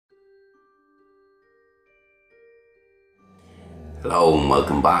Hello and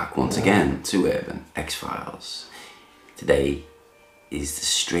welcome back once again to Urban X-Files. Today is the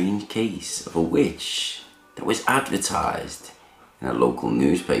strange case of a witch that was advertised in a local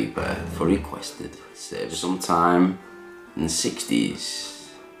newspaper for requested service. Sometime in the 60s,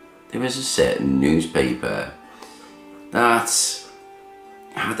 there was a certain newspaper that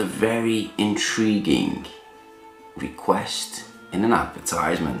had a very intriguing request in an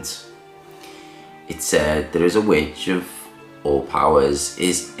advertisement. It said there is a witch of all powers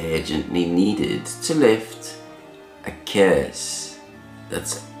is urgently needed to lift a curse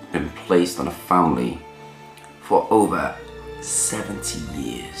that's been placed on a family for over 70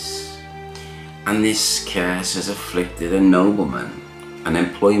 years. And this curse has afflicted a nobleman, and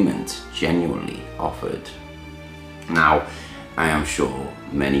employment genuinely offered. Now, I am sure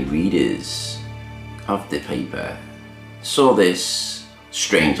many readers of the paper saw this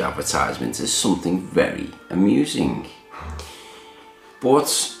strange advertisement as something very amusing.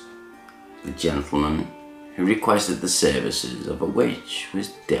 But the gentleman who requested the services of a witch was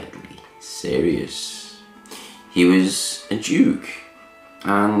deadly serious. He was a duke,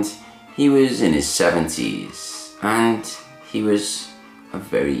 and he was in his 70s, and he was a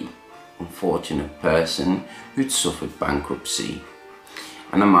very unfortunate person who'd suffered bankruptcy,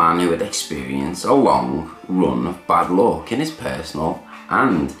 and a man who had experienced a long run of bad luck in his personal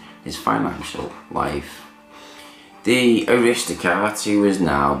and his financial life. The aristocrat, who was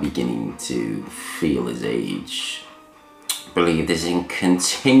now beginning to feel his age, believed his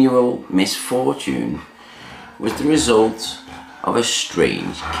continual misfortune was the result of a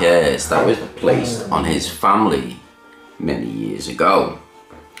strange curse that was placed on his family many years ago.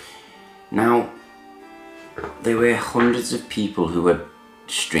 Now, there were hundreds of people who had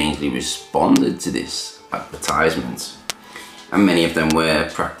strangely responded to this advertisement, and many of them were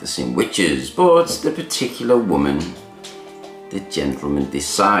practicing witches, but the particular woman the gentleman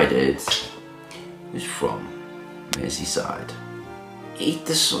decided was from Merseyside. He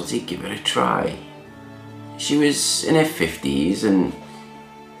decided to give her a try. She was in her 50s and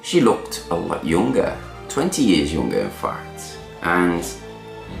she looked a lot younger, 20 years younger in fact, and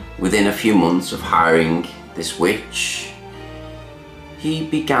within a few months of hiring this witch, he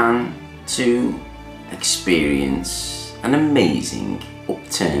began to experience an amazing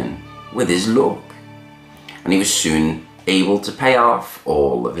upturn with his luck, and he was soon able to pay off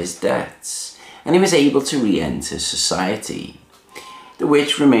all of his debts, and he was able to re-enter society. The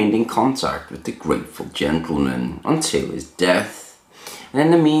witch remained in contact with the grateful gentleman until his death, and in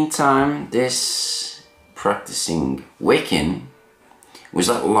the meantime this practicing Wiccan was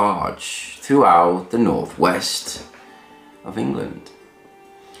at large throughout the northwest of England.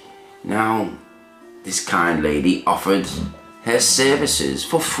 Now, this kind lady offered her services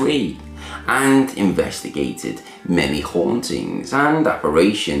for free and investigated many hauntings and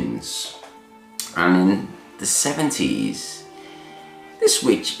apparitions. And in the 70s, this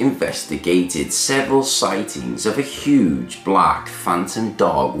witch investigated several sightings of a huge black phantom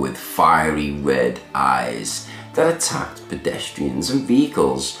dog with fiery red eyes that attacked pedestrians and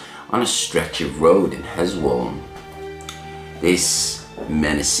vehicles on a stretch of road in Heswall. This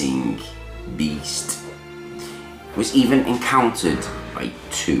menacing beast was even encountered by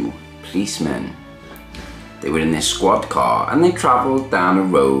two policemen. They were in their squad car and they travelled down a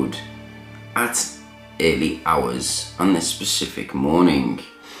road at early hours on this specific morning.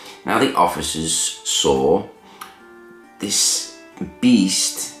 Now, the officers saw this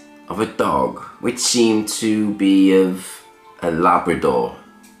beast of a dog, which seemed to be of a Labrador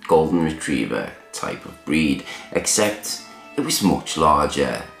golden retriever type of breed, except it was much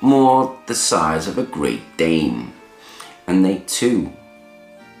larger, more the size of a Great Dane, and they too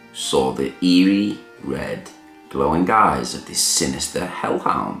saw the eerie red glowing eyes of this sinister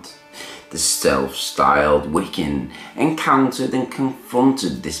hellhound. The self-styled Wiccan encountered and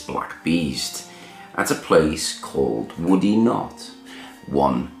confronted this black beast at a place called Woody Knot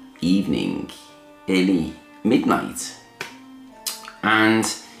one evening, early midnight,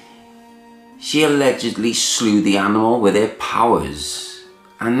 and she allegedly slew the animal with her powers.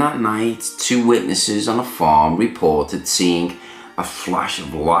 And that night, two witnesses on a farm reported seeing a flash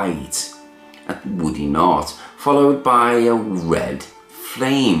of light at Woody Knot, followed by a red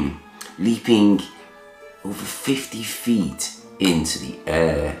flame leaping over 50 feet into the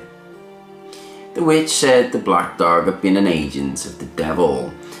air. The witch said the black dog had been an agent of the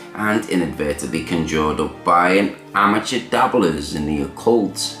devil and inadvertently conjured up by an amateur dabblers in the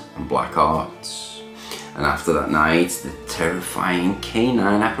occult and black arts. And after that night, the terrifying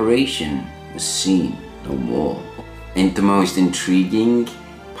canine apparition was seen no more. And the most intriguing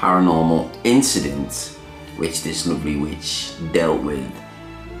paranormal incident which this lovely witch dealt with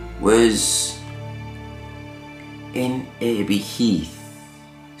was in Abbey Heath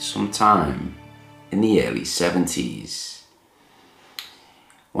sometime in the early 70s.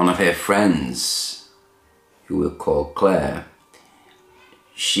 One of her friends, who were called Claire,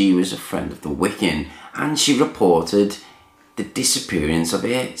 she was a friend of the Wiccan, and she reported the disappearance of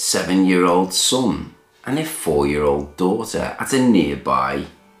her 7-year-old son and her 4-year-old daughter at a nearby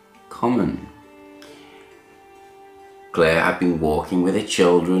common. Claire had been walking with her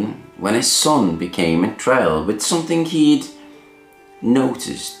children when her son became enthralled with something he'd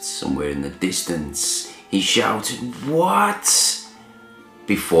noticed somewhere in the distance. He shouted, "What?"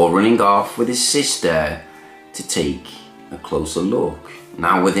 before running off with his sister to take a closer look.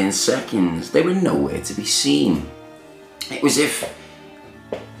 Now within seconds they were nowhere to be seen. It was as if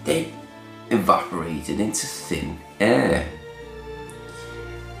they evaporated into thin air.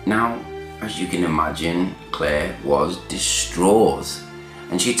 Now, as you can imagine, Claire was distraught,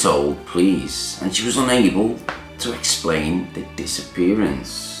 and she told police, and she was unable to explain the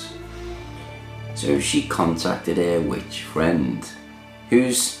disappearance. So she contacted her witch friend,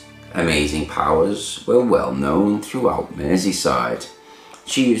 whose amazing powers were well known throughout Merseyside.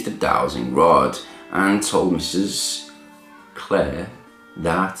 She used a dowsing rod and told Mrs. Claire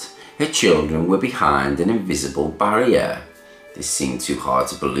that her children were behind an invisible barrier. This seemed too hard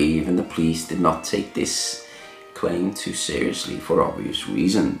to believe, and the police did not take this claim too seriously for obvious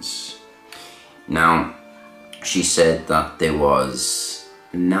reasons. Now, she said that there was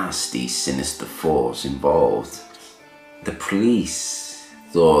a nasty, sinister force involved. The police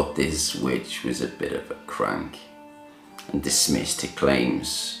thought this witch was a bit of a crank and dismissed her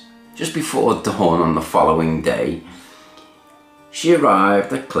claims. Just before dawn on the following day, she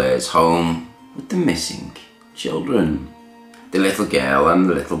arrived at Claire's home with the missing children. The little girl and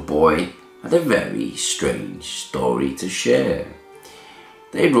the little boy had a very strange story to share.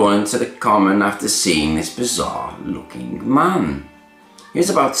 They'd run into the common after seeing this bizarre looking man. He was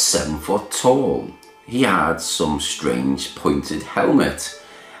about 7 foot tall. He had some strange pointed helmet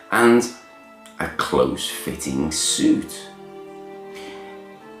and a close fitting suit.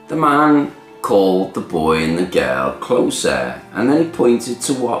 The man called the boy and the girl closer, and then he pointed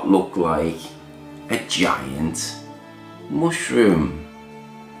to what looked like a giant mushroom,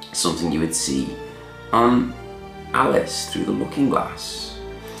 something you would see on Alice through the looking glass.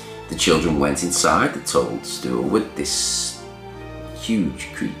 The children went inside the toadstool with this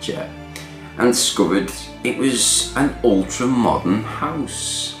huge creature and discovered it was an ultra-modern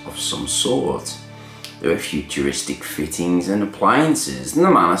house of some sort. There were futuristic fittings and appliances, and the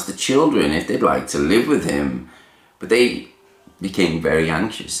man asked the children if they'd like to live with him, but they became very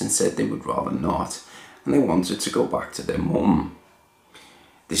anxious and said they would rather not, and they wanted to go back to their mum.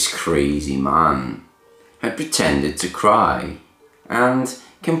 This crazy man had pretended to cry and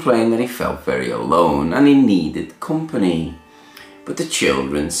complained that he felt very alone and he needed company, but the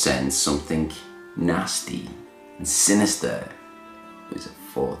children sensed something nasty and sinister was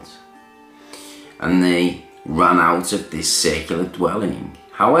afoot, and they ran out of this circular dwelling.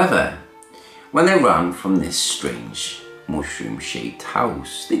 However, when they ran from this strange mushroom-shaped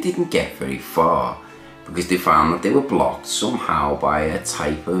house, they didn't get very far because they found that they were blocked somehow by a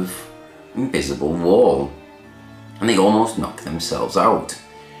type of invisible wall, and they almost knocked themselves out.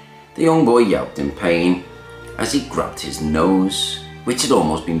 The young boy yelped in pain as he grabbed his nose, which had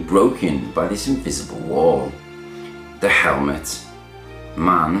almost been broken by this invisible wall. The helmet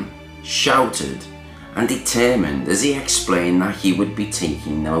man shouted and determined as he explained that he would be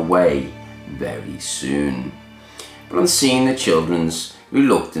taking them away very soon. But on seeing the children's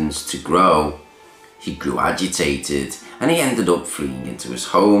reluctance to grow, he grew agitated and he ended up fleeing into his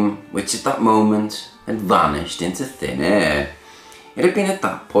home, which at that moment had vanished into thin air. It had been at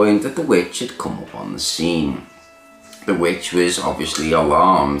that point that the witch had come up on the scene. The witch was obviously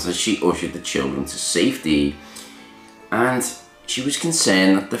alarmed as she ushered the children to safety, and she was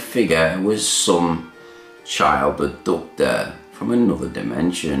concerned that the figure was some child abductor from another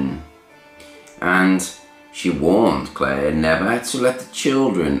dimension. And she warned Claire never to let the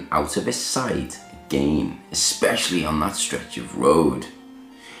children out of his sight again, especially on that stretch of road.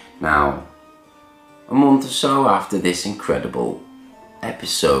 Now, a month or so after this incredible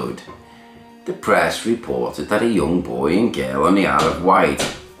episode, the press reported that a young boy and girl on the Isle of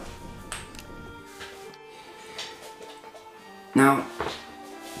Wight. Now,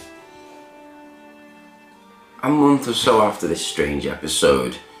 a month or so after this strange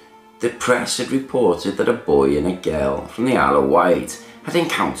episode, the press had reported that a boy and a girl from the Isle of Wight had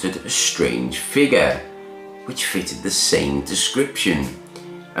encountered a strange figure which fitted the same description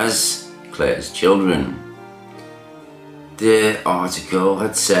as Claire's children. The article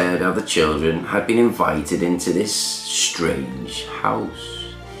had said how the children had been invited into this strange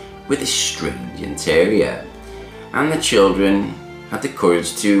house with this strange interior, and the children had the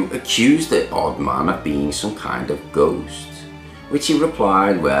courage to accuse the odd man of being some kind of ghost, which he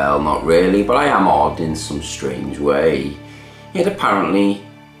replied, well, not really, but I am odd in some strange way. He had apparently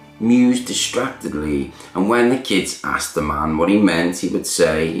mused distractedly, and when the kids asked the man what he meant, he would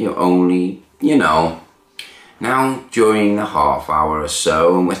say, only, Now, during the half hour or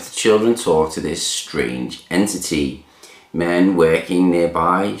so in which the children talked to this strange entity, men working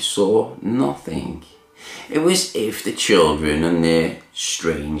nearby saw nothing. It was as if the children and their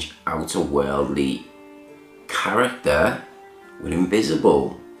strange outer-worldly character were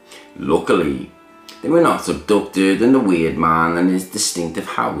invisible. Luckily, they were not abducted, and the weird man and his distinctive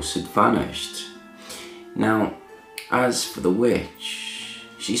house had vanished. Now, as for the witch,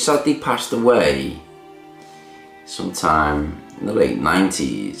 she sadly passed away sometime in the late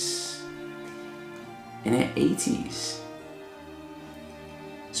 90s, in her 80s.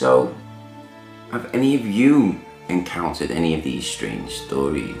 So, have any of you encountered any of these strange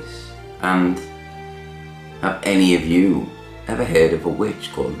stories? And have any of you ever heard of a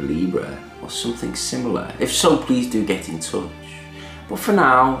witch called Libra or something similar? If so, please do get in touch. But for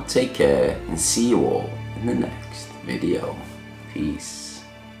now, take care and see you all in the next video. Peace.